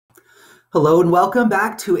Hello and welcome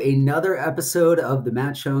back to another episode of the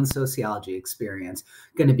Matt Schoen Sociology Experience.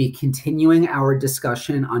 Going to be continuing our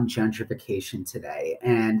discussion on gentrification today.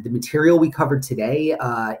 And the material we covered today,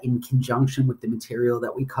 in conjunction with the material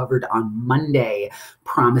that we covered on Monday,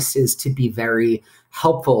 promises to be very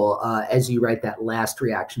helpful as you write that last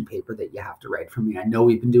reaction paper that you have to write for me. I know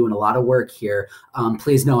we've been doing a lot of work here.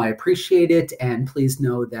 Please know I appreciate it, and please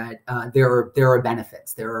know that there are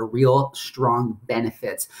benefits. There are real strong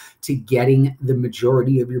benefits to getting the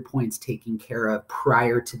majority of your points taken care of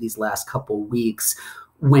prior to these last couple weeks,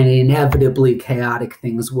 when inevitably chaotic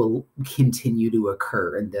things will continue to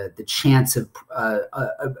occur and the chance of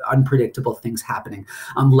unpredictable things happening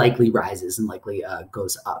likely rises and likely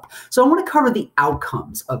goes up. So I want to cover the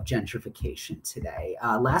outcomes of gentrification today.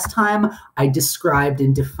 Last time I described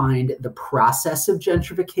and defined the process of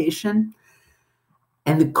gentrification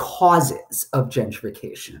and the causes of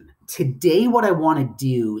gentrification. Today, what I want to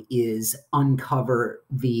do is uncover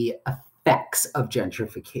the effects of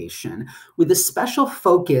gentrification with a special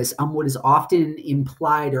focus on what is often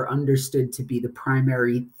implied or understood to be the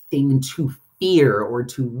primary thing to fear or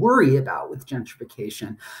to worry about with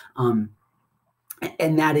gentrification.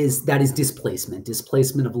 And that is displacement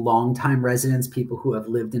of longtime residents, people who have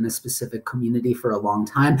lived in a specific community for a long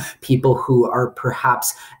time, people who are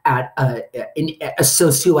perhaps at a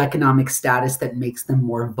socioeconomic status that makes them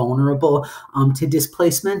more vulnerable to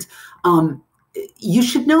displacement. You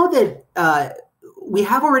should know that we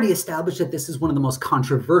have already established that this is one of the most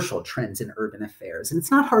controversial trends in urban affairs. And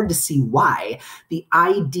it's not hard to see why. The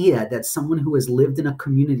idea that someone who has lived in a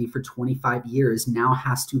community for 25 years now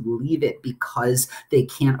has to leave it because they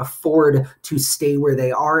can't afford to stay where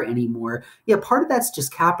they are anymore. Yeah, part of that's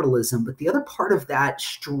just capitalism, but the other part of that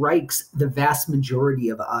strikes the vast majority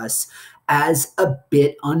of us as a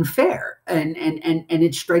bit unfair. And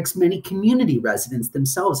it strikes many community residents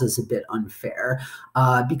themselves as a bit unfair,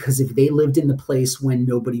 because if they lived in the place when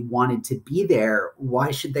nobody wanted to be there,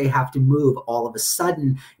 why should they have to move all of a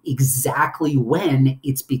sudden exactly when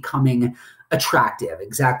it's becoming attractive,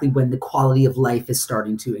 exactly when the quality of life is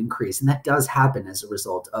starting to increase? And that does happen as a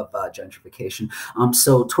result of gentrification.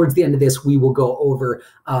 So towards the end of this, we will go over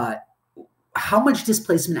how much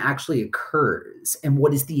displacement actually occurs and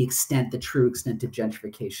what is the true extent of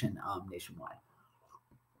gentrification nationwide.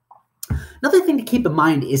 Another thing to keep in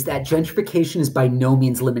mind is that gentrification is by no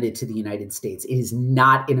means limited to the United States. It is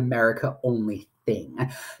not an America only thing.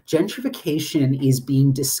 Gentrification is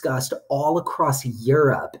being discussed all across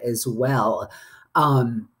Europe as well.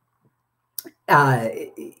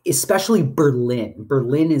 Especially Berlin.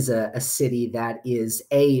 Berlin is a city that is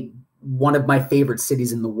one of my favorite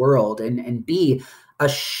cities in the world, and B, a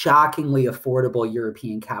shockingly affordable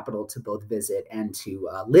European capital to both visit and to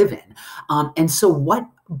live in. And so what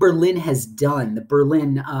Berlin has done, the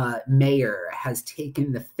Berlin mayor has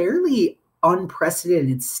taken the fairly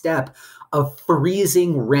unprecedented step of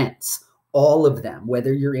freezing rents, all of them,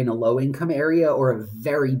 whether you're in a low-income area or a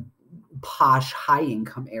very posh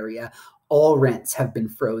high-income area. All rents have been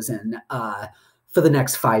frozen for the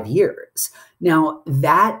next 5 years. Now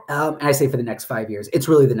that, and I say for the next 5 years, it's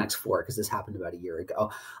really the next 4 because this happened about a year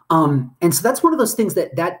ago. And so that's one of those things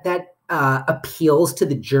that appeals to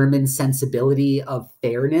the German sensibility of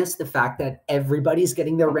fairness, the fact that everybody's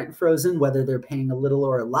getting their rent frozen, whether they're paying a little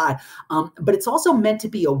or a lot. But it's also meant to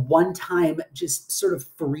be a one-time just sort of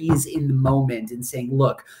freeze in the moment and saying,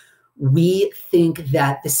 look, we think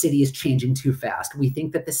that the city is changing too fast. We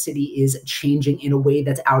think that the city is changing in a way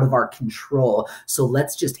that's out of our control. So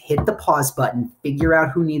let's just hit the pause button, figure out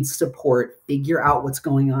who needs support, figure out what's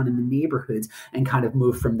going on in the neighborhoods, and kind of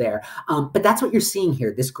move from there. But that's what you're seeing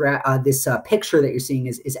here. This picture that you're seeing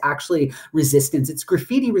is actually resistance. It's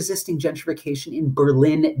graffiti resisting gentrification in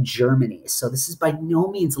Berlin, Germany. So this is by no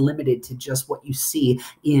means limited to just what you see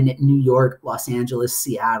in New York, Los Angeles,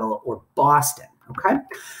 Seattle, or Boston. Okay.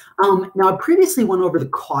 Now, I previously went over the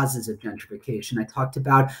causes of gentrification. I talked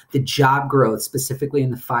about the job growth, specifically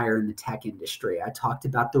in the fire and the tech industry. I talked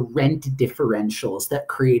about the rent differentials that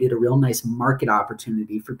created a real nice market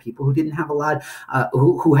opportunity for people who didn't have a lot,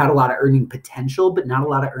 who had a lot of earning potential, but not a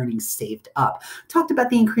lot of earnings saved up. Talked about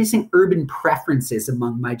the increasing urban preferences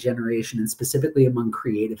among my generation, and specifically among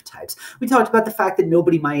creative types. We talked about the fact that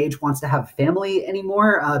nobody my age wants to have a family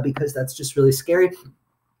anymore because that's just really scary.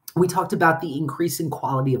 We talked about the increasing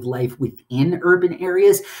quality of life within urban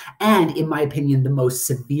areas, and in my opinion, the most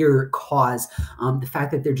severe cause, the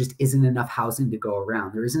fact that there just isn't enough housing to go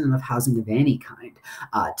around. There isn't enough housing of any kind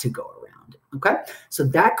to go around. Okay, so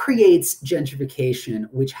that creates gentrification,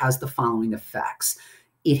 which has the following effects.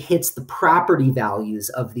 It hits the property values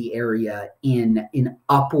of the area in an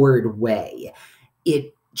upward way.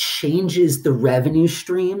 It changes the revenue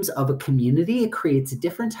streams of a community. It creates a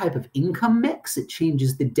different type of income mix. It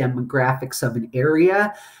changes the demographics of an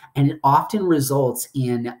area, and it often results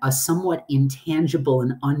in a somewhat intangible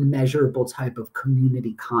and unmeasurable type of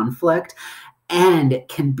community conflict, and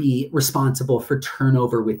can be responsible for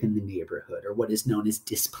turnover within the neighborhood, or what is known as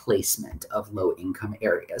displacement of low-income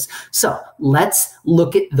areas. So let's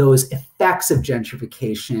look at those effects of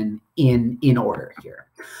gentrification in order here.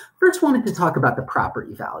 First, wanted to talk about the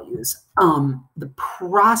property values. The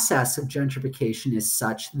process of gentrification is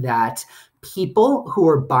such that people who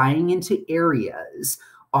are buying into areas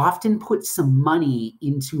often put some money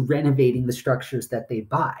into renovating the structures that they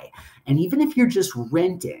buy. And even if you're just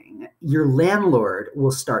renting, your landlord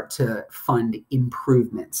will start to fund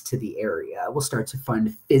improvements to the area, will start to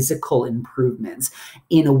fund physical improvements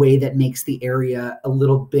in a way that makes the area a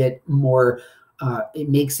little bit more it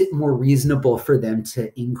makes it more reasonable for them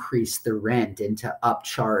to increase the rent and to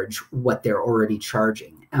upcharge what they're already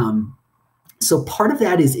charging. So part of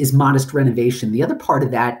that is modest renovation. The other part of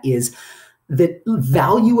that is the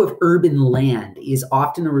value of urban land is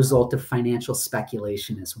often a result of financial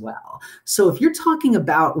speculation as well. So if you're talking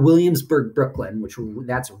about Williamsburg, Brooklyn, which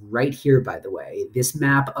that's right here, by the way, this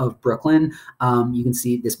map of Brooklyn, you can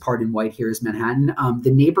see this part in white here is Manhattan.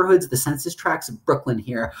 The neighborhoods, the census tracts of Brooklyn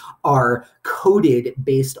here are coded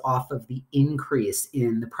based off of the increase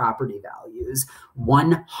in the property values,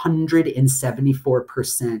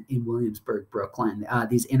 174% in Williamsburg, Brooklyn.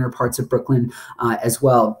 These inner parts of Brooklyn as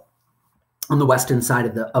well, on the western side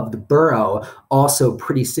of the borough, also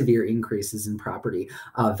pretty severe increases in property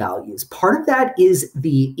values. Part of that is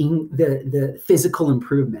the physical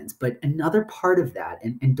improvements, but another part of that,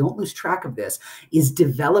 and don't lose track of this, is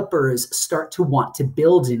developers start to want to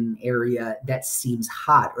build in an area that seems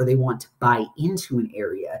hot, or they want to buy into an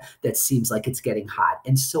area that seems like it's getting hot.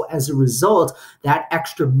 And so as a result, that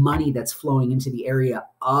extra money that's flowing into the area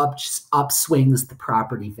upswings the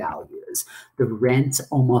property values. The rents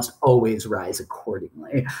almost always rise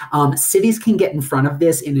accordingly. Cities can get in front of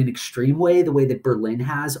this in an extreme way, the way that Berlin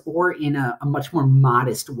has, or in a much more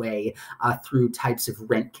modest way through types of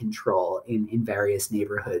rent control in various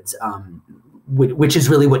neighborhoods, which is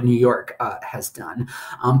really what New York has done.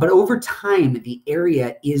 But over time, the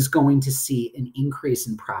area is going to see an increase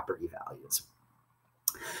in property values.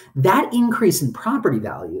 That increase in property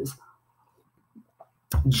values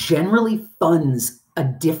generally funds a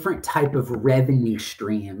different type of revenue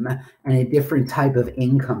stream and a different type of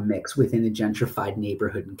income mix within a gentrified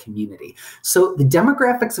neighborhood and community. So the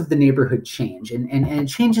demographics of the neighborhood change, and it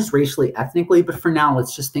changes racially, ethnically, but for now,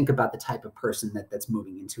 let's just think about the type of person that's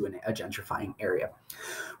moving into a gentrifying area.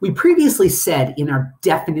 We previously said in our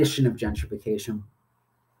definition of gentrification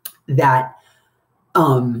that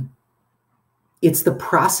it's the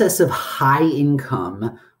process of high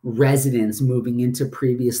income residents moving into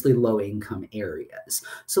previously low income areas.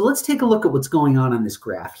 So let's take a look at what's going on this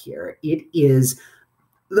graph here. It is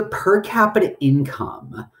the per capita income,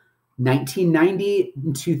 1990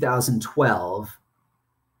 and 2012,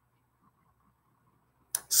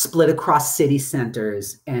 split across city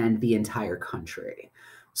centers and the entire country.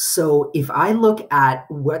 So if I look at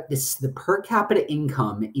what the per capita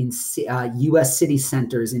income in U.S. city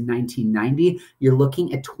centers in 1990, you're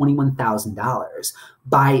looking at $21,000.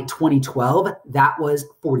 By 2012, that was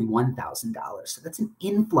 $41,000. So that's an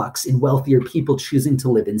influx in wealthier people choosing to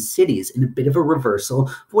live in cities, in a bit of a reversal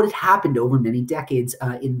of what had happened over many decades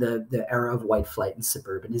in the era of white flight and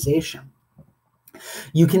suburbanization.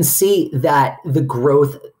 You can see that the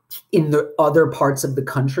growth in the other parts of the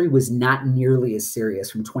country was not nearly as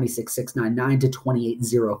serious, from 26,699 to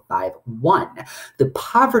 28,051. The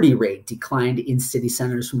poverty rate declined in city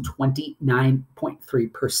centers from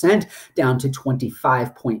 29.3% down to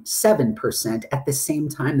 25.7%, at the same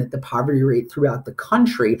time that the poverty rate throughout the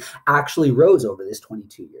country actually rose over this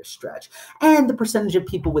 22-year stretch. And the percentage of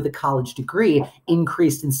people with a college degree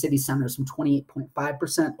increased in city centers from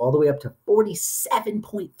 28.5% all the way up to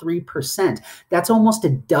 47.3%. That's almost a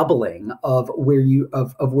doubling of where you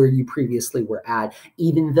previously were at,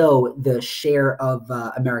 even though the share of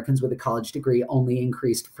Americans with a college degree only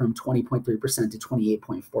increased from 20.3% to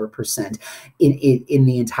 28.4% in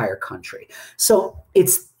the entire country. So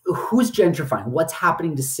it's who's gentrifying? What's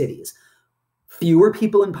happening to cities? Fewer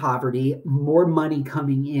people in poverty, more money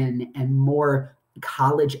coming in, and more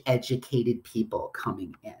college-educated people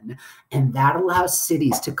coming in. And that allows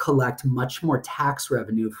cities to collect much more tax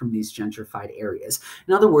revenue from these gentrified areas.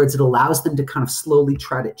 In other words, it allows them to kind of slowly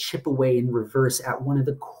try to chip away and reverse at one of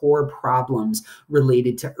the core problems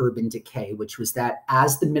related to urban decay, which was that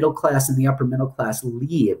as the middle class and the upper middle class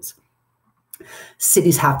leaves,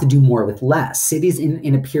 Cities have to do more with less. Cities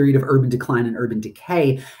in a period of urban decline and urban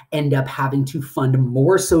decay end up having to fund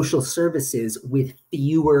more social services with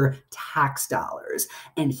fewer tax dollars.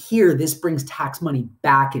 And here, this brings tax money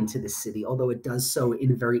back into the city, although it does so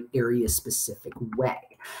in a very area-specific way.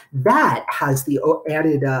 That has the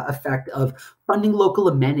added effect of funding local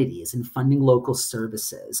amenities and funding local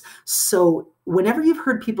services. So whenever you've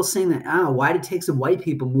heard people saying that, why did it take some white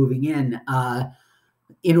people moving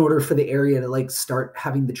in order for the area to like start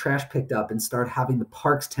having the trash picked up and start having the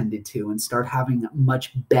parks tended to and start having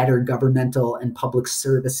much better governmental and public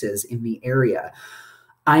services in the area.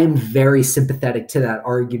 I am very sympathetic to that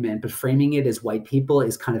argument, but framing it as white people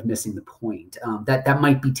is kind of missing the point. That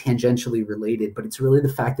might be tangentially related, but it's really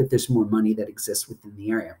the fact that there's more money that exists within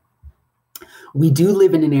the area. We do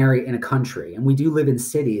live in an area, in a country, and we do live in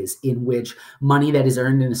cities in which money that is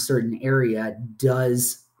earned in a certain area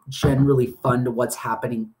does generally fund what's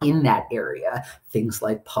happening in that area, things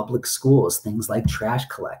like public schools, things like trash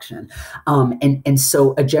collection. And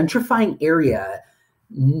so a gentrifying area,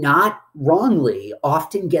 not wrongly,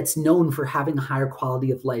 often gets known for having a higher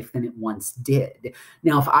quality of life than it once did.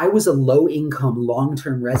 Now, if I was a low-income,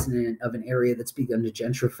 long-term resident of an area that's begun to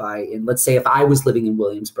gentrify, and let's say if I was living in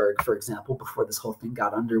Williamsburg, for example, before this whole thing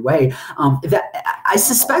got underway, I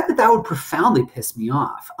suspect that would profoundly piss me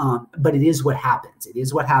off. But it is what happens. It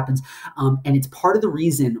is what happens. And it's part of the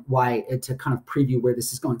reason why, to kind of preview where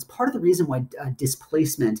this is going, it's part of the reason why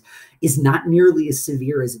displacement is not nearly as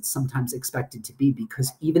severe as it's sometimes expected to be,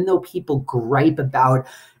 because even though people gripe about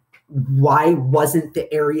why wasn't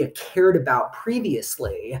the area cared about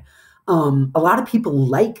previously, a lot of people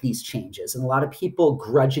like these changes, and a lot of people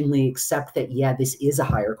grudgingly accept that, yeah, this is a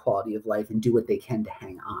higher quality of life, and do what they can to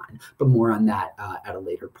hang on. But more on that at a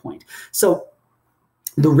later point. So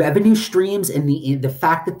the revenue streams and the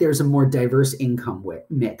fact that there's a more diverse income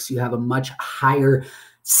mix, you have a much higher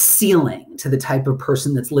ceiling to the type of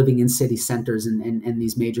person that's living in city centers and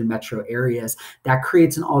these major metro areas, that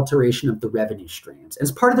creates an alteration of the revenue streams. And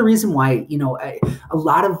it's part of the reason why, a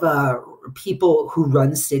lot of people who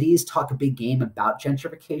run cities talk a big game about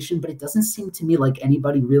gentrification, but it doesn't seem to me like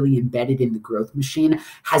anybody really embedded in the growth machine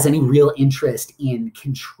has any real interest in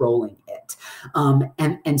controlling it.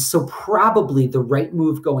 And so probably the right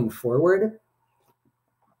move going forward,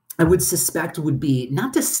 I would suspect, would be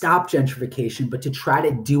not to stop gentrification, but to try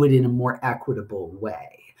to do it in a more equitable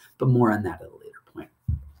way. But more on that at a later point.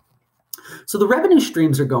 So the revenue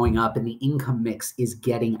streams are going up and the income mix is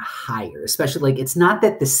getting higher, especially it's not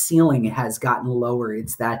that the ceiling has gotten lower.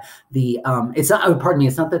 It's that it's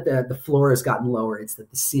not that the floor has gotten lower. It's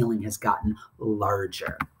that the ceiling has gotten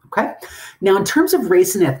larger. Okay. Now, in terms of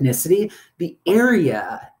race and ethnicity, the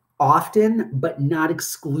area often, but not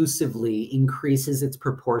exclusively, increases its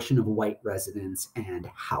proportion of white residents and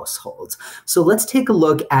households. So let's take a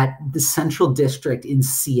look at the Central District in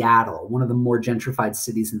Seattle, one of the more gentrified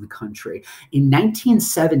cities in the country. In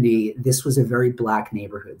 1970, this was a very black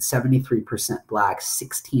neighborhood, 73% black,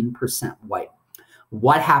 16% white.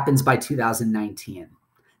 What happens by 2019?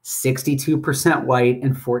 62% white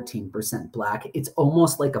and 14% black. It's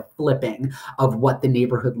almost like a flipping of what the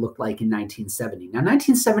neighborhood looked like in 1970. Now,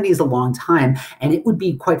 1970 is a long time, and it would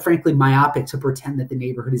be, quite frankly, myopic to pretend that the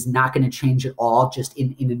neighborhood is not going to change at all just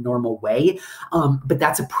in a normal way. But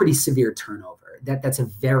that's a pretty severe turnover. That's a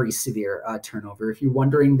very severe turnover. If you're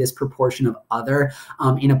wondering this proportion of other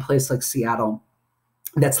in a place like Seattle,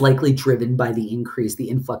 that's likely driven by the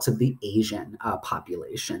influx of the Asian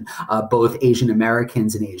population. Both Asian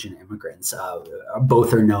Americans and Asian immigrants,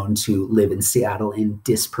 both are known to live in Seattle in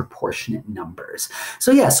disproportionate numbers.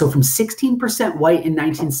 So yeah, so from 16% white in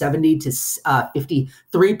 1970 to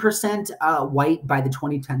 53% white by the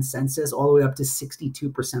 2010 census, all the way up to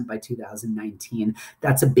 62% by 2019.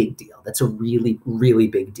 That's a big deal. That's a really, really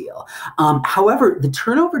big deal. However, the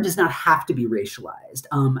turnover does not have to be racialized.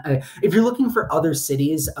 If you're looking for other cities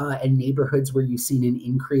and neighborhoods where you've seen an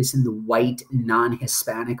increase in the white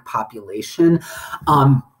non-Hispanic population,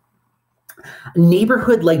 a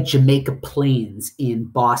neighborhood like Jamaica Plains in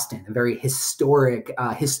Boston, a very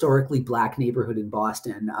historically black neighborhood in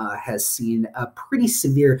Boston, has seen a pretty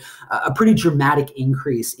severe, a pretty dramatic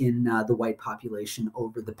increase in the white population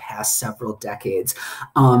over the past several decades.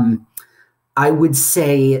 I would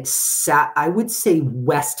say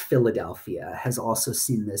West Philadelphia has also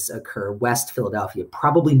seen this occur. West Philadelphia,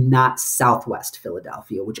 probably not Southwest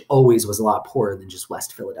Philadelphia, which always was a lot poorer than just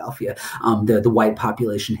West Philadelphia. The white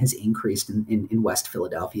population has increased in West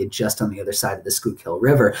Philadelphia, just on the other side of the Schuylkill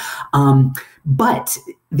River. But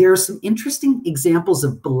there are some interesting examples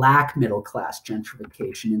of Black middle class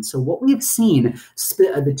gentrification. And so what we've seen,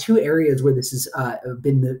 the two areas where this has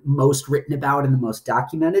been the most written about and the most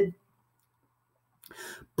documented,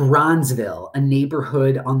 Bronzeville, a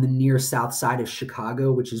neighborhood on the near south side of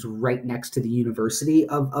Chicago, which is right next to the University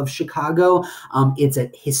of Chicago. It's a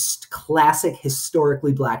classic,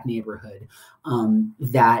 historically Black neighborhood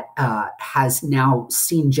that has now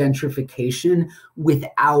seen gentrification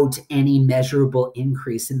without any measurable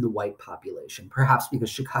increase in the white population, perhaps because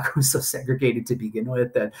Chicago is so segregated to begin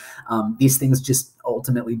with that these things just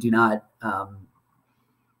ultimately do not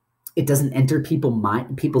it doesn't enter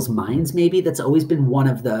people's minds, maybe. That's always been one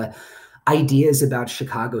of the ideas about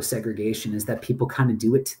Chicago segregation, is that people kind of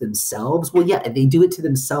do it to themselves. Well, yeah, they do it to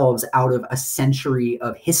themselves out of a century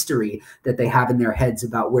of history that they have in their heads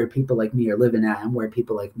about where people like me are living at and where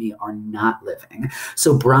people like me are not living.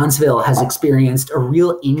 So Bronzeville has experienced a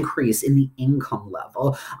real increase in the income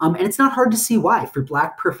level. And it's not hard to see why. For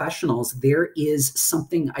Black professionals, there is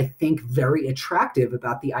something, I think, very attractive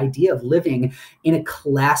about the idea of living in a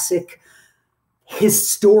classic,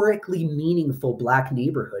 historically meaningful Black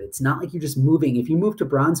neighborhood. It's not like you're just moving. If you move to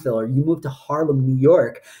Bronzeville or you move to Harlem, New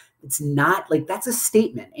York, it's not like, that's a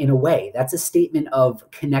statement in a way. That's a statement of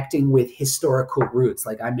connecting with historical roots.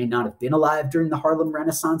 Like, I may not have been alive during the Harlem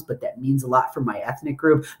Renaissance, but that means a lot for my ethnic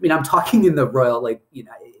group. I mean, I'm talking in the royal, like, you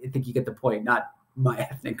know, I think you get the point, not my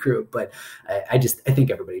ethnic group, but I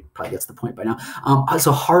think everybody probably gets the point by now.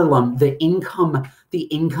 So Harlem, the income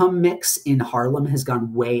mix in Harlem has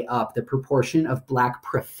gone way up. The proportion of Black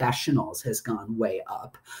professionals has gone way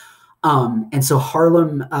up. And so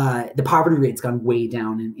Harlem, the poverty rate's gone way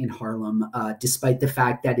down in Harlem, despite the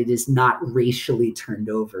fact that it is not racially turned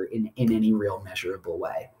over in any real measurable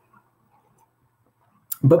way.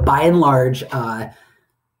 But by and large,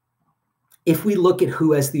 if we look at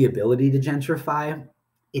who has the ability to gentrify,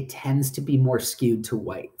 it tends to be more skewed to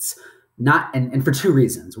whites. And for two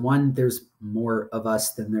reasons. One, there's more of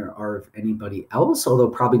us than there are of anybody else, although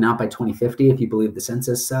probably not by 2050, if you believe the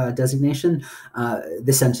census designation,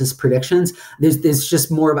 the census predictions. There's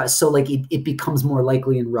just more of us. So like it becomes more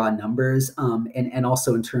likely in raw numbers, and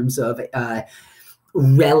also in terms of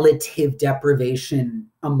relative deprivation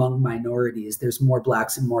among minorities. There's more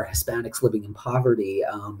Blacks and more Hispanics living in poverty.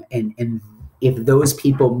 And if those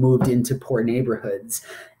people moved into poor neighborhoods,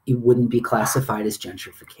 it wouldn't be classified as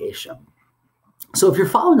gentrification. So if you're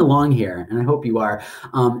following along here, and I hope you are,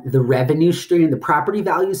 the revenue stream, the property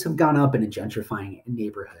values have gone up in a gentrifying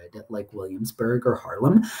neighborhood like Williamsburg or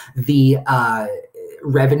Harlem. The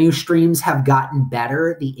revenue streams have gotten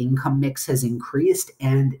better, the income mix has increased,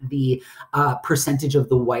 and the percentage of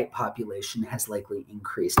the white population has likely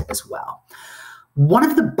increased as well. One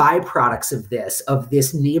of the byproducts of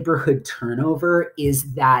this neighborhood turnover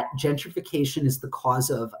is that gentrification is the cause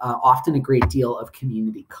of often a great deal of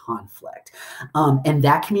community conflict. And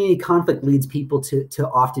that community conflict leads people to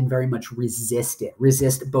often very much resist it,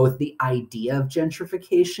 resist both the idea of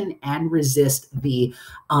gentrification and resist the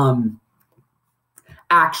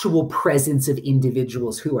actual presence of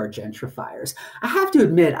individuals who are gentrifiers. I have to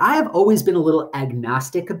admit, I have always been a little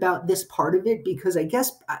agnostic about this part of it, because I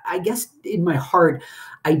guess in my heart,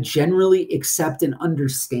 I generally accept and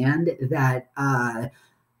understand that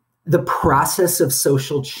the process of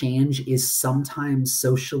social change is sometimes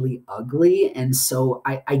socially ugly. And so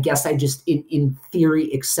I guess I just, in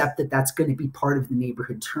theory, accept that that's going to be part of the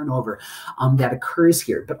neighborhood turnover that occurs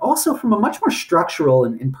here. But also from a much more structural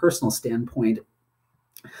and personal standpoint,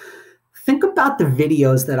 think about the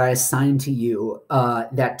videos that I assigned to you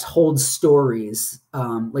that told stories,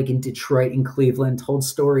 like in Detroit and Cleveland, told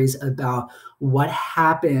stories about what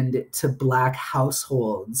happened to Black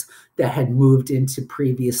households that had moved into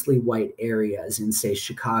previously white areas in, say,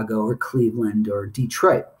 Chicago or Cleveland or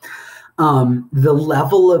Detroit. The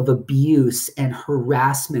level of abuse and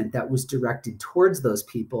harassment that was directed towards those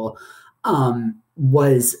people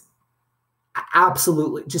was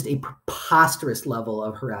absolutely just a preposterous level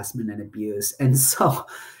of harassment and abuse. And so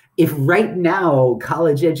if right now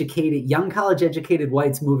young college educated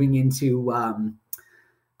whites moving into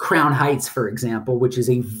Crown Heights, for example, which is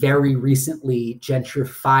a very recently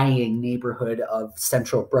gentrifying neighborhood of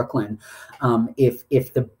central Brooklyn, if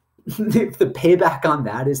the payback on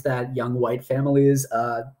that is that young white families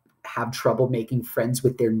have trouble making friends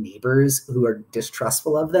with their neighbors who are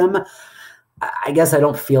distrustful of them, I guess I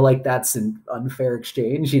don't feel like that's an unfair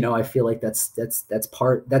exchange. You know, I feel like that's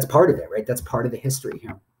part of it, right? That's part of the history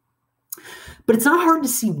here. But it's not hard to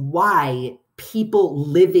see why people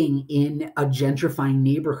living in a gentrifying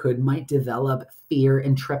neighborhood might develop fear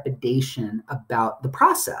and trepidation about the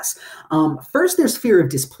process. First, there's fear of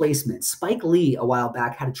displacement. Spike Lee, a while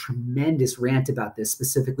back, had a tremendous rant about this,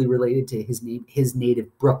 specifically related to his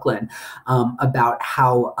native Brooklyn, about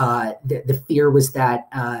how the fear was that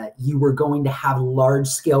you were going to have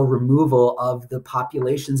large-scale removal of the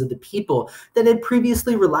populations of the people that had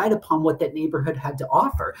previously relied upon what that neighborhood had to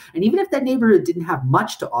offer. And even if that neighborhood didn't have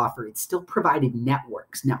much to offer, it still provided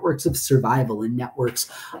networks of survival, and networks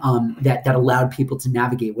that allowed people to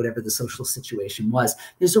navigate whatever the social situation was.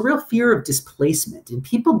 There's a real fear of displacement, and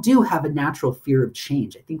people do have a natural fear of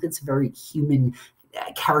change. I think that's a very human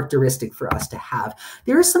characteristic for us to have.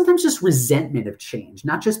 There is sometimes just resentment of change,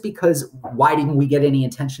 not just because why didn't we get any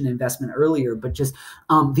attention and investment earlier, but just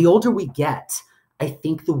the older we get, I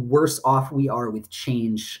think the worse off we are with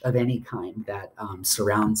change of any kind that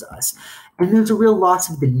surrounds us. And there's a real loss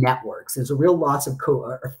of the networks. There's a real loss of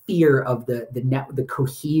fear of the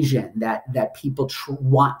cohesion that people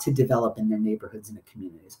want to develop in their neighborhoods and their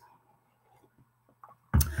communities.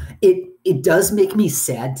 It does make me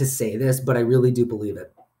sad to say this, but I really do believe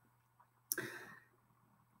it.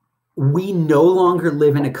 We no longer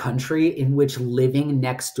live in a country in which living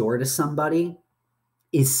next door to somebody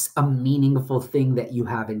is a meaningful thing that you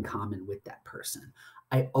have in common with that person.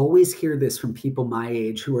 I always hear this from people my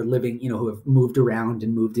age who are living, who have moved around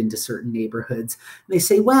and moved into certain neighborhoods. They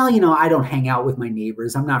say, well, I don't hang out with my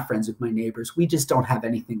neighbors. I'm not friends with my neighbors. We just don't have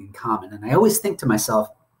anything in common. And I always think to myself,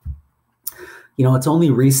 it's only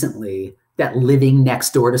recently that living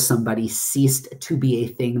next door to somebody ceased to be a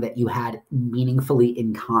thing that you had meaningfully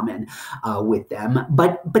in common with them.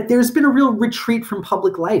 But there's been a real retreat from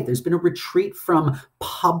public life. There's been a retreat from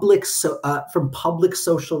public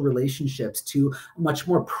social relationships to much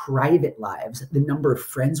more private lives. The number of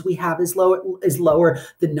friends we have is lower.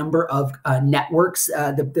 The number of networks,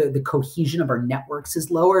 the cohesion of our networks is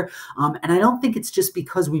lower. And I don't think it's just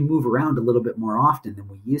because we move around a little bit more often than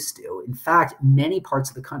we used to. In fact, many parts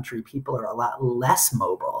of the country, people are a lot less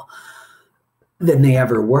mobile than they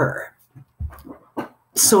ever were.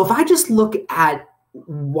 So if I just look at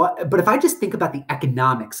if I just think about the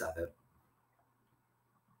economics of it,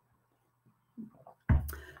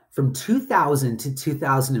 from 2000 to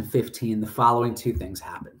 2015, the following two things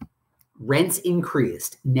happened. Rents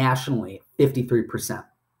increased nationally 53%.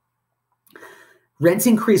 Rents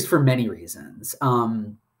increased for many reasons.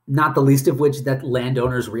 Not the least of which that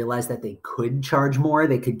landowners realized that they could charge more,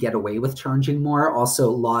 they could get away with charging more. Also,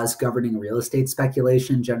 laws governing real estate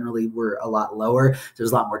speculation generally were a lot lower.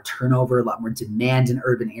 There's a lot more turnover, a lot more demand in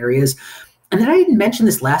urban areas. And then I didn't mention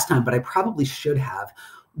this last time, but I probably should have.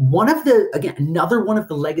 Another one of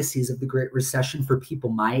the legacies of the Great Recession for people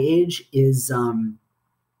my age is none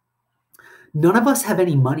of us have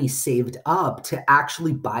any money saved up to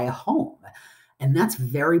actually buy a home. And that's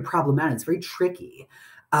very problematic. It's very tricky.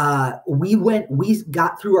 We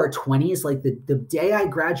got through our 20s. Like the day I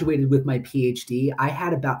graduated with my PhD, I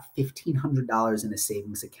had about $1,500 in a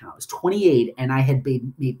savings account. I was 28 and I had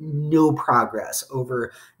made no progress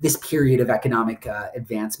over this period of economic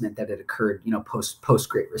advancement that had occurred, post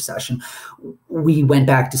Great Recession. We went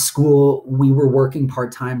back to school. We were working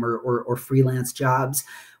part-time or freelance jobs.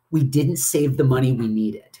 We didn't save the money we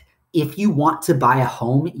needed. If you want to buy a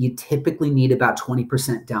home, you typically need about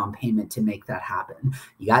 20% down payment to make that happen.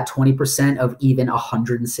 You got 20% of even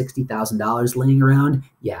 $160,000 laying around?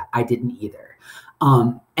 Yeah, I didn't either.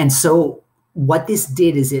 And so what this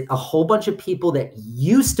did is a whole bunch of people that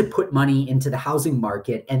used to put money into the housing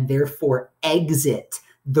market and therefore exit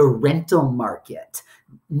the rental market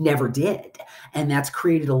never did. And that's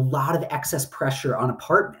created a lot of excess pressure on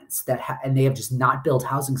apartments and they have just not built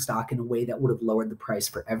housing stock in a way that would have lowered the price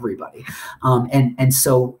for everybody. And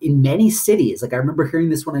so in many cities, like I remember hearing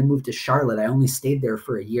this when I moved to Charlotte. I only stayed there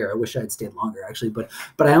for a year. I wish I had stayed longer actually, but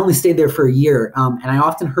I only stayed there for a year. And I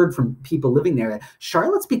often heard from people living there that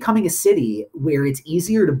Charlotte's becoming a city where it's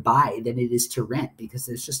easier to buy than it is to rent because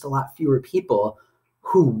there's just a lot fewer people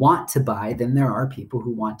who want to buy than there are people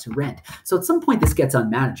who want to rent. So at some point, this gets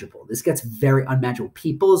unmanageable. This gets very unmanageable.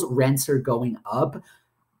 People's rents are going up,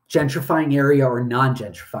 gentrifying area or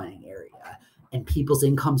non-gentrifying area, and people's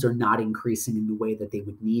incomes are not increasing in the way that they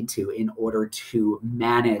would need to in order to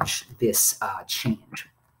manage this change.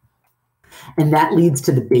 And that leads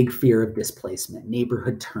to the big fear of displacement,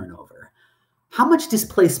 neighborhood turnover. How much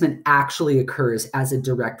displacement actually occurs as a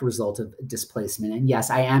direct result of displacement? And yes,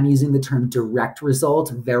 I am using the term direct result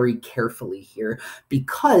very carefully here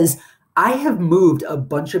because I have moved a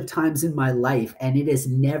bunch of times in my life, and it has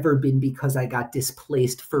never been because I got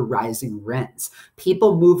displaced for rising rents.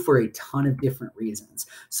 People move for a ton of different reasons.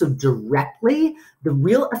 So, directly, the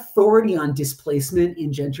real authority on displacement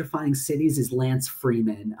in gentrifying cities is Lance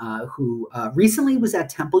Freeman, who recently was at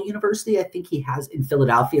Temple University. I think he has in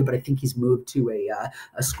Philadelphia, but I think he's moved to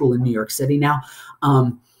a school in New York City now.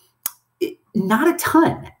 Not a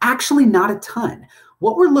ton, actually, not a ton.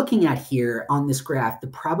 What we're looking at here on this graph, the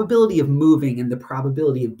probability of moving and the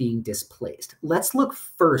probability of being displaced. Let's look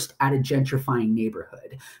first at a gentrifying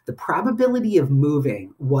neighborhood. The probability of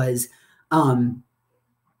moving was the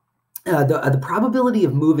probability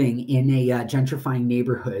of moving in a gentrifying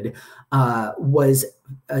neighborhood was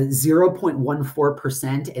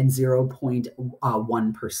 0.14% and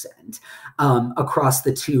 0.1% across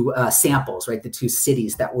the two samples, right? The two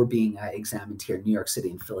cities that were being examined here, New York City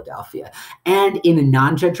and Philadelphia. And in a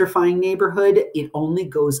non-gentrifying neighborhood, it only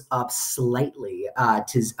goes up slightly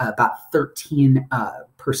to about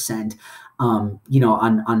 13%. On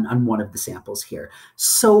one of the samples here.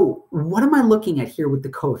 So what am I looking at here with the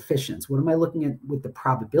coefficients? What am I looking at with the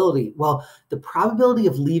probability? Well, the probability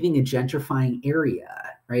of leaving a gentrifying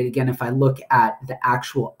area, right? Again, if I look at the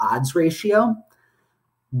actual odds ratio,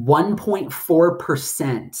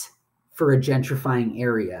 1.4% for a gentrifying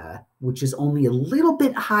area, which is only a little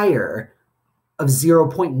bit higher of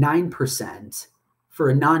 0.9% for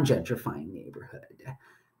a non-gentrifying neighborhood.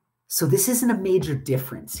 So this isn't a major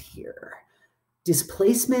difference here.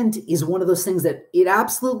 Displacement is one of those things that it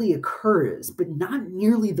absolutely occurs, but not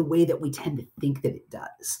nearly the way that we tend to think that it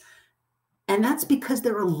does. And that's because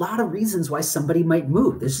there are a lot of reasons why somebody might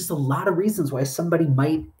move. There's just a lot of reasons why somebody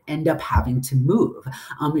might end up having to move.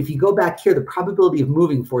 If you go back here, the probability of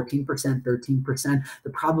moving 14%, 13%, the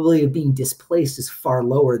probability of being displaced is far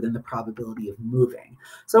lower than the probability of moving.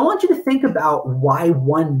 So I want you to think about why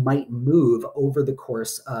one might move over the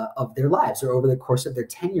course of their lives or over the course of their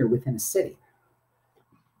tenure within a city.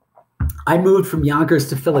 I moved from Yonkers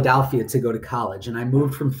to Philadelphia to go to college, and I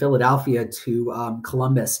moved from Philadelphia to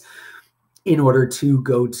Columbus in order to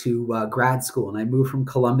go to grad school. And I moved from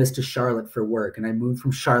Columbus to Charlotte for work, and I moved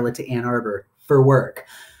from Charlotte to Ann Arbor for work.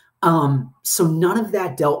 So none of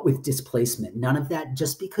that dealt with displacement. None of that,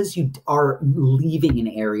 just because you are leaving an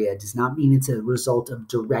area does not mean it's a result of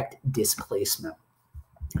direct displacement.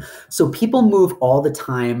 So people move all the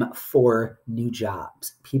time for new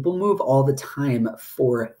jobs. People move all the time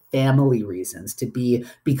for family reasons, to be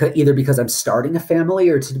either because I'm starting a family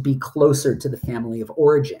or to be closer to the family of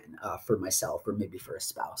origin for myself or maybe for a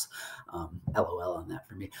spouse. LOL on that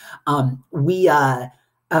for me.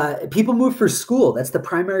 People move for school. That's the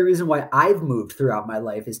primary reason why I've moved throughout my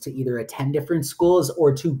life, is to either attend different schools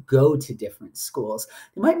or to go to different schools.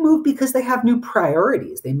 They might move because they have new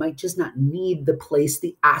priorities. They might just not need the place,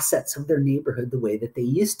 the assets of their neighborhood the way that they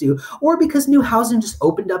used to, or because new housing just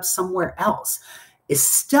opened up somewhere else. A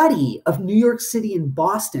study of New York City and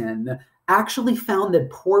Boston actually found that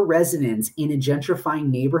poor residents in a gentrifying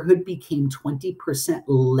neighborhood became 20%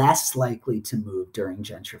 less likely to move during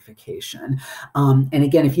gentrification. And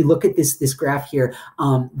again, if you look at this graph here,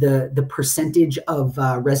 the percentage of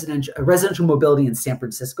residential mobility in San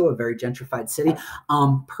Francisco, a very gentrified city,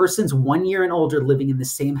 persons 1 year and older living in the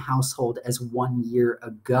same household as 1 year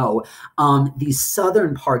ago. These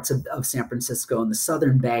southern parts of San Francisco and the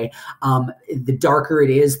Southern Bay, the darker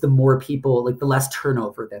it is, the more people, like the less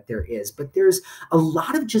turnover that there is. But there's a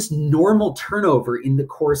lot of just normal turnover in the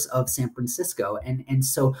course of San Francisco. And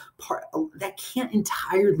so that can't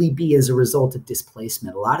entirely be as a result of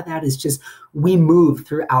displacement. A lot of that is just we move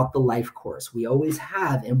throughout the life course. We always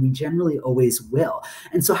have, and we generally always will.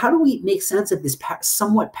 And so how do we make sense of this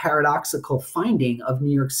somewhat paradoxical finding of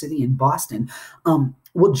New York City and Boston?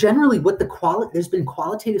 Well, generally, there's been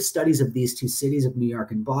qualitative studies of these two cities, of New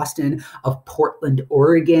York and Boston, of Portland,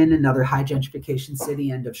 Oregon, another high gentrification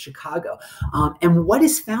city, and of Chicago. And what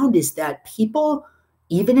is found is that people,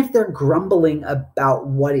 even if they're grumbling about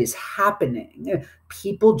what is happening,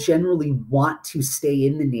 people generally want to stay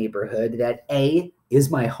in the neighborhood that A,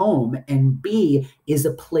 is my home, and B, is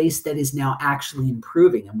a place that is now actually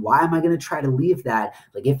improving. And why am I going to try to leave that?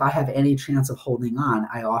 Like, if I have any chance of holding on,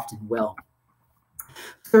 I often will.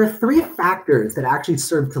 There are three factors that actually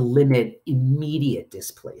serve to limit immediate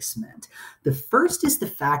displacement. The first is the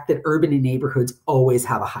fact that urban neighborhoods always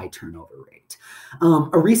have a high turnover rate.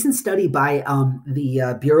 A recent study by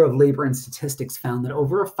the Bureau of Labor and Statistics found that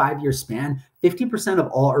over a 5-year span, 50% of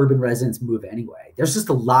all urban residents move anyway. There's just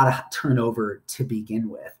a lot of turnover to begin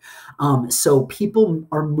with. So people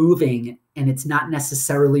are moving, and it's not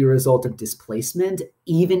necessarily a result of displacement,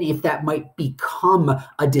 even if that might become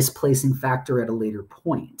a displacing factor at a later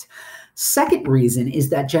point. point. Second reason is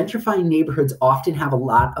that gentrifying neighborhoods often have a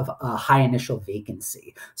lot of high initial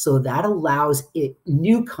vacancy. So that allows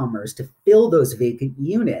newcomers to fill those vacant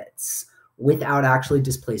units without actually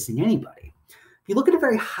displacing anybody. If you look at a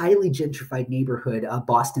very highly gentrified neighborhood,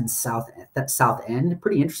 Boston's South End,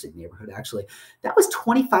 pretty interesting neighborhood actually, that was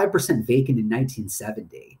 25% vacant in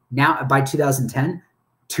 1970. Now, by 2010,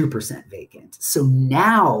 2% vacant. So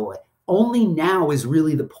now, only now is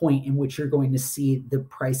really the point in which you're going to see the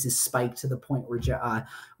prices spike to the point where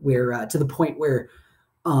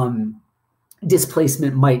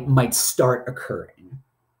displacement might start occurring.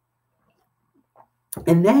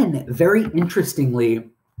 And then, very interestingly,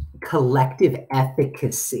 collective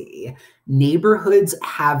efficacy. Neighborhoods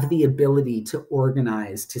have the ability to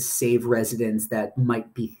organize to save residents that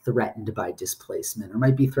might be threatened by displacement or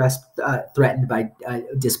might be threatened by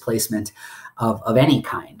displacement of any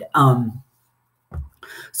kind.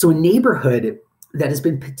 So a neighborhood that has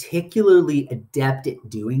been particularly adept at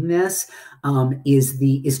doing this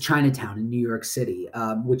is Chinatown in New York City,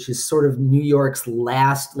 which is sort of New York's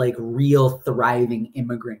last like real thriving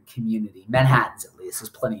immigrant community. Manhattan's at least. There's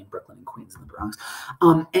plenty in Brooklyn and Queens and the Bronx.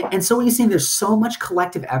 And so what you're seeing, there's so much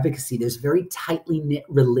collective advocacy. There's very tightly knit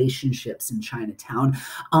relationships in Chinatown.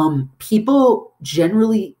 People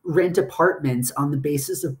generally rent apartments on the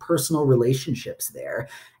basis of personal relationships there.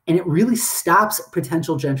 And it really stops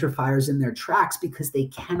potential gentrifiers in their tracks because they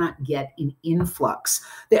cannot get an influx.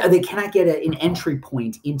 They cannot get an entry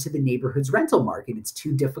point into the neighborhood's rental market. It's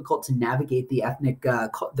too difficult to navigate the ethnic,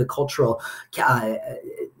 the cultural.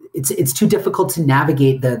 It's too difficult to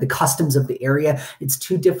navigate the customs of the area. It's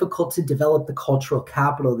too difficult to develop the cultural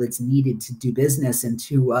capital that's needed to do business and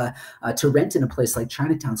to rent in a place like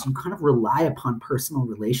Chinatown. So you kind of rely upon personal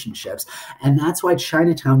relationships. And that's why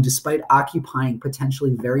Chinatown, despite occupying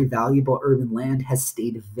potentially very valuable urban land, has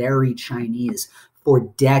stayed very Chinese for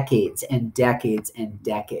decades and decades and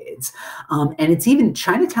decades. And it's even,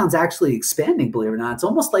 Chinatown's actually expanding, believe it or not. It's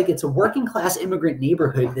almost like it's a working class immigrant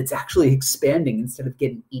neighborhood that's actually expanding instead of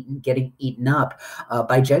getting eaten up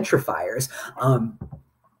by gentrifiers.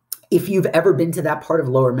 If you've ever been to that part of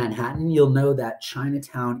Lower Manhattan, you'll know that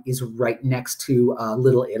Chinatown is right next to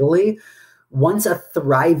Little Italy. Once a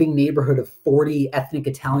thriving neighborhood of 40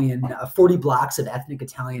 blocks of ethnic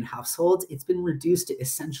Italian households, it's been reduced to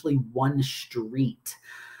essentially one street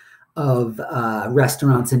of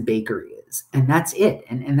restaurants and bakeries. And that's it.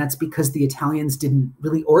 And that's because the Italians didn't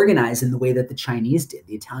really organize in the way that the Chinese did.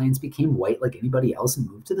 The Italians became white like anybody else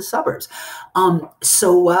and moved to the suburbs.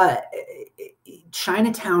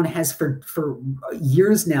 Chinatown has for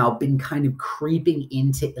years now been kind of creeping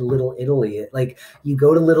into Little Italy. Like you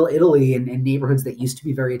go to Little Italy and neighborhoods that used to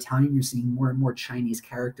be very Italian, you're seeing more and more Chinese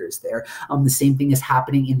characters there. The same thing is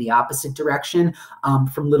happening in the opposite direction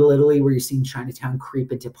from Little Italy, where you're seeing Chinatown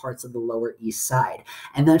creep into parts of the Lower East Side.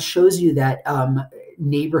 And that shows you that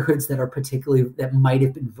neighborhoods that might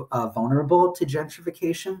have been vulnerable to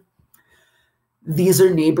gentrification, these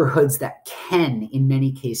are neighborhoods that can, in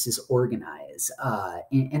many cases, organize.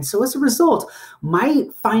 And so as a result, my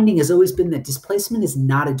finding has always been that displacement is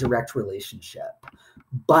not a direct relationship,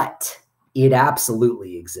 but it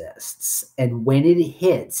absolutely exists. And when it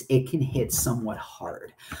hits, it can hit somewhat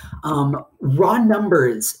hard. Raw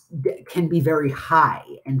numbers can be very high.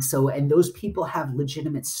 And those people have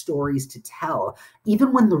legitimate stories to tell,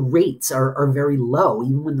 even when the rates are very low,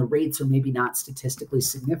 even when the rates are maybe not statistically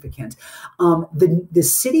significant. The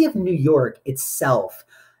city of New York itself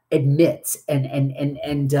admits and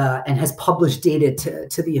has published data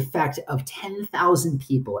to the effect of 10,000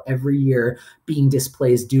 people every year being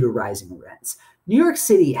displaced due to rising rents. New York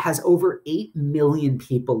City has over 8 million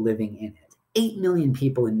people living in it. 8 million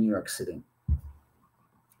people in New York City.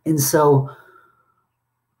 And so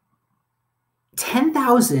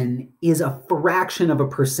 10,000 is a fraction of a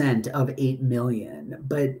percent of 8 million,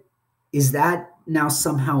 but is that now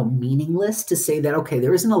somehow meaningless to say that, okay,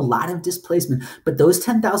 there isn't a lot of displacement, but those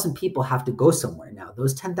 10,000 people have to go somewhere now.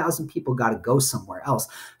 Those 10,000 people got to go somewhere else.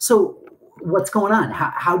 So what's going on?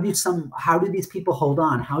 How do these people hold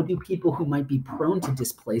on? How do people who might be prone to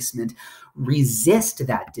displacement resist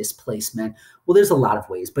that displacement? Well, there's a lot of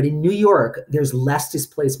ways, but in New York, there's less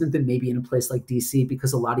displacement than maybe in a place like DC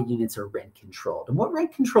because a lot of units are rent controlled. And what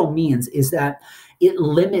rent control means is that it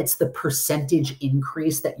limits the percentage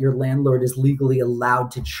increase that your landlord is legally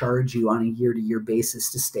allowed to charge you on a year-to-year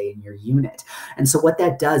basis to stay in your unit. And so what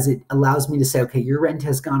that does, it allows me to say, okay, your rent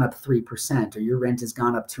has gone up 3% or your rent has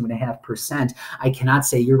gone up 2.5%. 100%. I cannot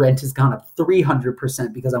say your rent has gone up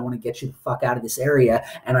 300% because I want to get you the fuck out of this area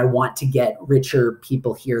and I want to get richer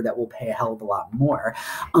people here that will pay a hell of a lot more.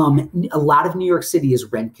 A lot of New York City is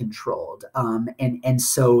rent controlled. And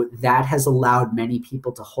so that has allowed many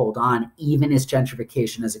people to hold on, even as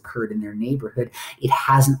gentrification has occurred in their neighborhood. It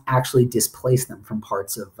hasn't actually displaced them from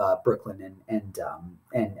parts of Brooklyn and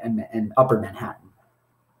Upper Manhattan.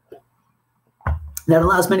 That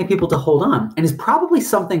allows many people to hold on, and is probably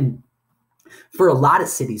something for a lot of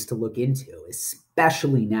cities to look into,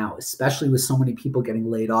 especially now, especially with so many people getting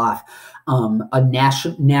laid off. A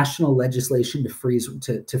national legislation to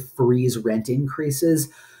freeze rent increases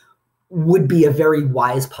would be a very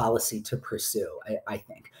wise policy to pursue, I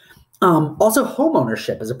think. Also, home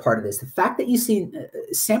ownership is a part of this. The fact that you see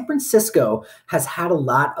San Francisco has had a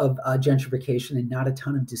lot of gentrification and not a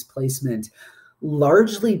ton of displacement,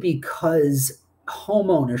 largely because home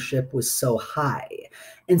ownership was so high.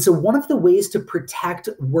 And so one of the ways to protect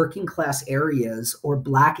working class areas or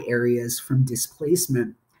Black areas from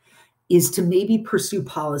displacement is to maybe pursue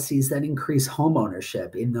policies that increase home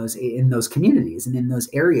ownership in those communities and in those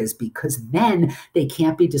areas, because then they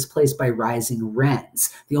can't be displaced by rising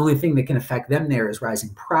rents. The only thing that can affect them there is rising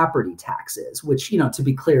property taxes, which, to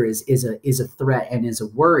be clear, is a threat and is a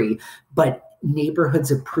worry. But neighborhoods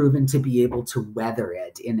have proven to be able to weather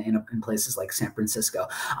it in places like San Francisco.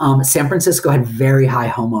 San Francisco had very high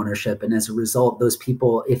home ownership, and as a result, those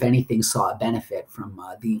people, if anything, saw a benefit from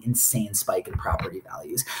the insane spike in property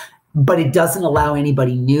values. But it doesn't allow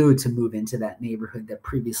anybody new to move into that neighborhood that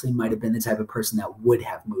previously might have been the type of person that would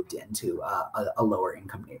have moved into a lower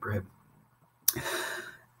income neighborhood.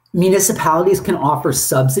 Municipalities can offer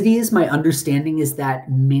subsidies. My understanding is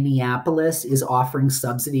that Minneapolis is offering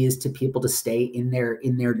subsidies to people to stay in their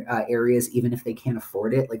areas, even if they can't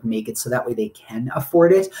afford it, like make it so that way they can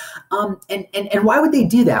afford it. And why would they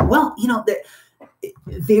do that? Well,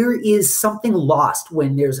 there is something lost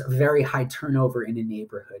when there's a very high turnover in a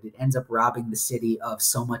neighborhood. It ends up robbing the city of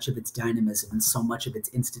so much of its dynamism and so much of its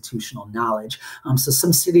institutional knowledge. So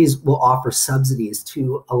some cities will offer subsidies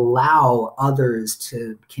to allow others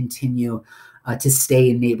to continue to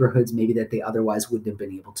stay in neighborhoods maybe that they otherwise wouldn't have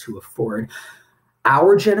been able to afford.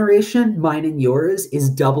 Our generation, mine and yours, is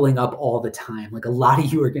doubling up all the time. Like, a lot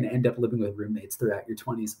of you are going to end up living with roommates throughout your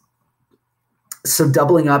 20s. So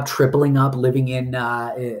doubling up, tripling up, living in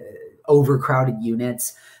overcrowded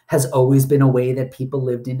units has always been a way that people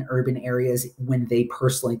lived in urban areas when they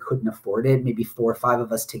personally couldn't afford it. Maybe 4 or 5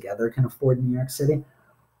 of us together can afford New York City.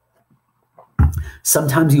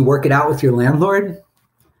 Sometimes you work it out with your landlord,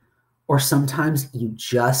 or sometimes you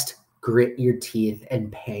just grit your teeth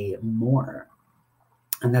and pay more.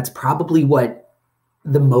 And that's probably what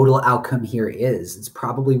the modal outcome here is. It's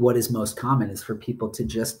probably what is most common, is for people to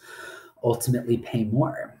just ultimately pay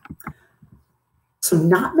more. So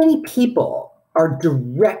not many people are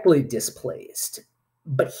directly displaced,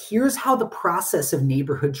 but here's how the process of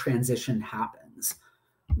neighborhood transition happens.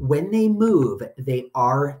 When they move, they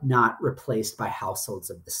are not replaced by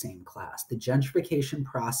households of the same class. The gentrification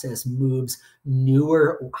process moves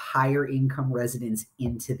newer, higher income residents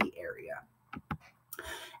into the area.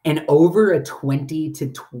 And over a 20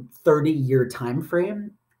 to 30 year time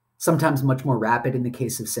frame, sometimes much more rapid in the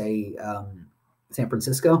case of, say, San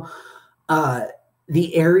Francisco,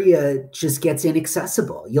 the area just gets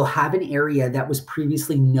inaccessible. You'll have an area that was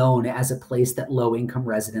previously known as a place that low-income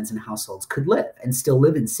residents and households could live and still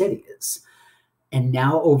live in cities. And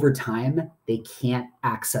now over time, they can't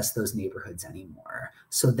access those neighborhoods anymore.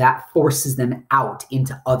 So that forces them out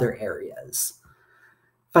into other areas.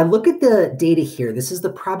 If I look at the data here, this is the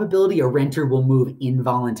probability a renter will move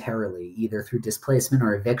involuntarily, either through displacement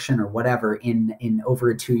or eviction or whatever, in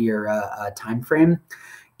over a 2-year time frame.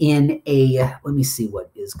 In a, let me see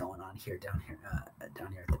what is going on here down here at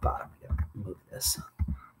the bottom. I gotta move this.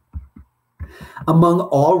 Among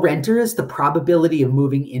all renters, the probability of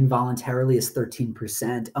moving involuntarily is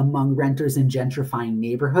 13%. Among renters in gentrifying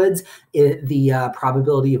neighborhoods, the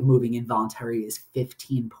probability of moving involuntarily is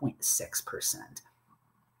 15.6%.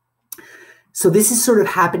 So this is sort of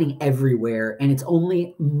happening everywhere, and it's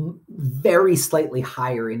only very slightly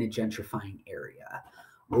higher in a gentrifying area.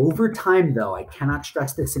 Over time, though, I cannot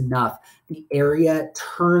stress this enough, the area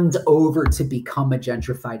turns over to become a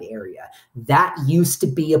gentrified area. That used to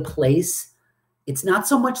be a place. It's not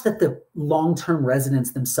so much that the long-term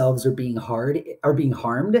residents themselves are being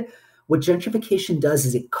harmed. What gentrification does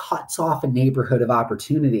is it cuts off a neighborhood of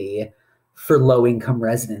opportunity for low-income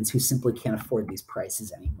residents who simply can't afford these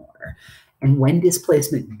prices anymore. And when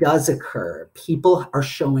displacement does occur, people are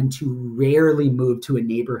shown to rarely move to a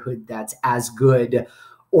neighborhood that's as good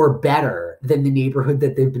or better than the neighborhood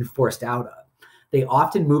that they've been forced out of. They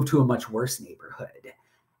often move to a much worse neighborhood.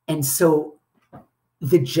 And so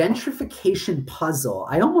the gentrification puzzle,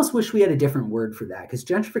 I almost wish we had a different word for that, because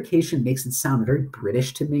gentrification makes it sound very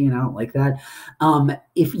British to me, and I don't like that.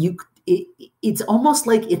 It's almost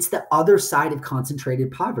like it's the other side of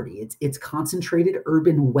concentrated poverty. It's concentrated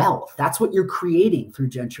urban wealth. That's what you're creating through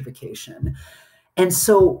gentrification. And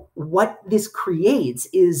so what this creates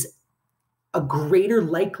is a greater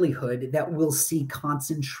likelihood that we'll see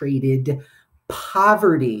concentrated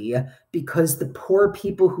poverty, because the poor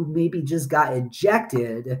people who maybe just got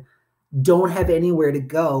ejected don't have anywhere to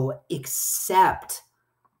go except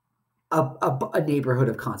a neighborhood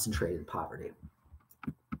of concentrated poverty.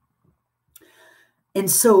 And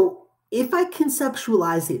so if I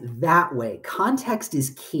conceptualize it that way, context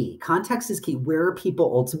is key. Context is key. Where are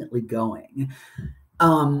people ultimately going?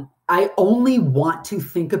 I only want to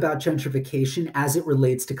think about gentrification as it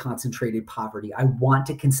relates to concentrated poverty. I want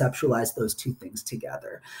to conceptualize those two things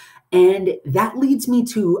together. And that leads me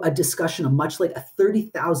to a discussion, a much like a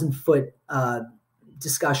 30,000 foot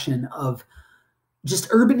discussion of just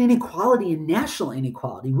urban inequality and national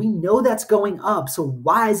inequality. We know that's going up. So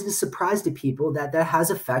why is it a surprise to people that that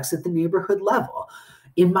has effects at the neighborhood level?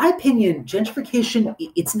 In my opinion, gentrification,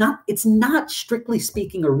 it's not strictly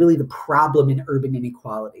speaking or really the problem in urban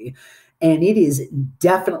inequality. And it is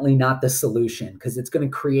definitely not the solution, because it's going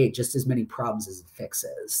to create just as many problems as it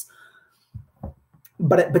fixes.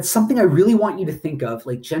 But something I really want you to think of,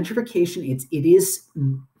 like gentrification, it is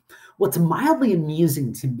what's mildly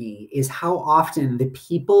amusing to me is how often the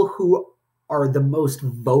people who are the most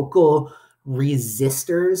vocal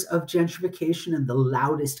resistors of gentrification and the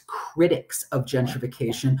loudest critics of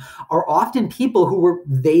gentrification are often people who were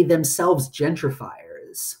they themselves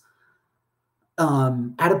gentrifiers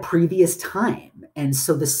at a previous time. And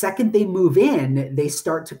so the second they move in, they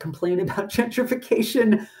start to complain about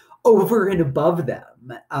gentrification over and above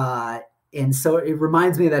them. And so it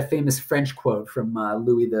reminds me of that famous French quote from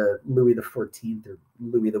Louis the 14th or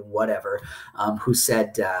Louis the whatever, who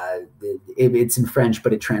said, it's in French,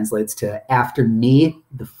 but it translates to "after me,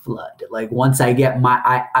 the flood." Like once I get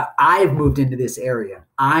I've moved into this area,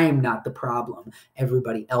 I'm not the problem.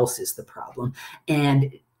 Everybody else is the problem.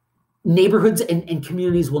 And neighborhoods and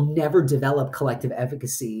communities will never develop collective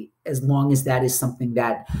efficacy as long as that is something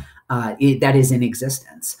that that is in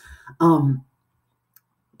existence.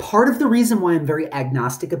 Part of the reason why I'm very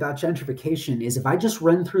agnostic about gentrification is if I just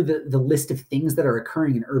run through the list of things that are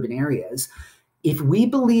occurring in urban areas, if we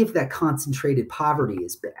believe that concentrated poverty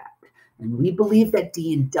is bad, and we believe that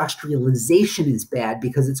deindustrialization is bad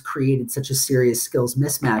because it's created such a serious skills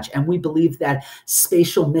mismatch, and we believe that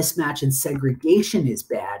spatial mismatch and segregation is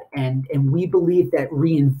bad, and we believe that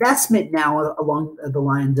reinvestment now along the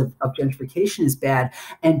lines of gentrification is bad,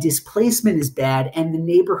 and displacement is bad, and the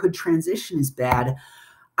neighborhood transition is bad,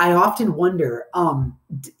 I often wonder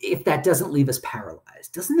if that doesn't leave us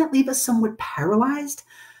paralyzed. Doesn't that leave us somewhat paralyzed?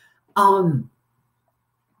 And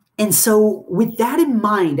so with that in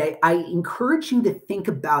mind, I encourage you to think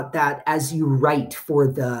about that as you write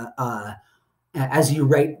the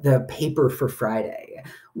paper for Friday.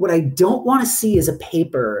 What I don't want to see is a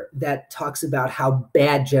paper that talks about how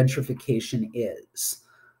bad gentrification is.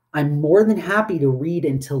 I'm more than happy to read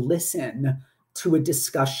and to listen to a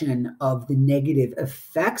discussion of the negative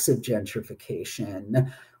effects of gentrification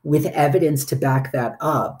with evidence to back that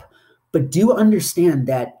up. But do understand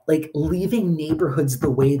that, like, leaving neighborhoods the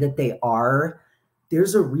way that they are,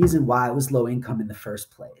 there's a reason why it was low income in the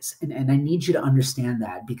first place. And I need you to understand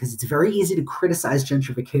that, because it's very easy to criticize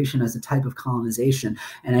gentrification as a type of colonization.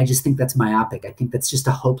 And I just think that's myopic. I think that's just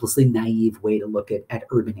a hopelessly naive way to look at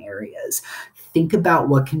urban areas. Think about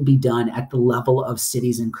what can be done at the level of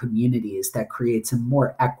cities and communities that creates a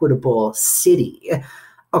more equitable city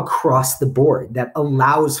across the board that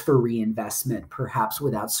allows for reinvestment, perhaps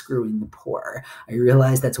without screwing the poor. I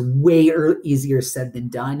realize that's way easier said than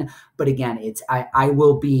done, but again, I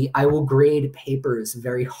will grade papers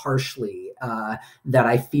very harshly that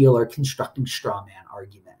I feel are constructing straw man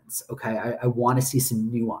arguments. Okay, I want to see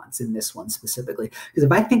some nuance in this one specifically, because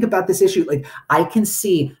if I think about this issue, like I can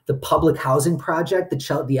see the public housing project,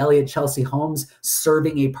 the Elliott Chelsea homes,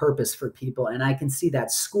 serving a purpose for people, and I can see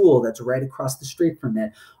that school that's right across the street from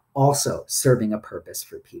it also serving a purpose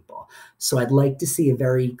for people. So I'd like to see a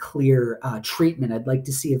very clear treatment. I'd like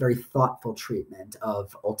to see a very thoughtful treatment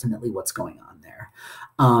of ultimately what's going on there.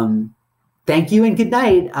 Thank you and good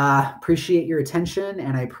night. Appreciate your attention,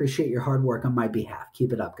 and I appreciate your hard work on my behalf.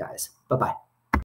 Keep it up, guys. Bye-bye.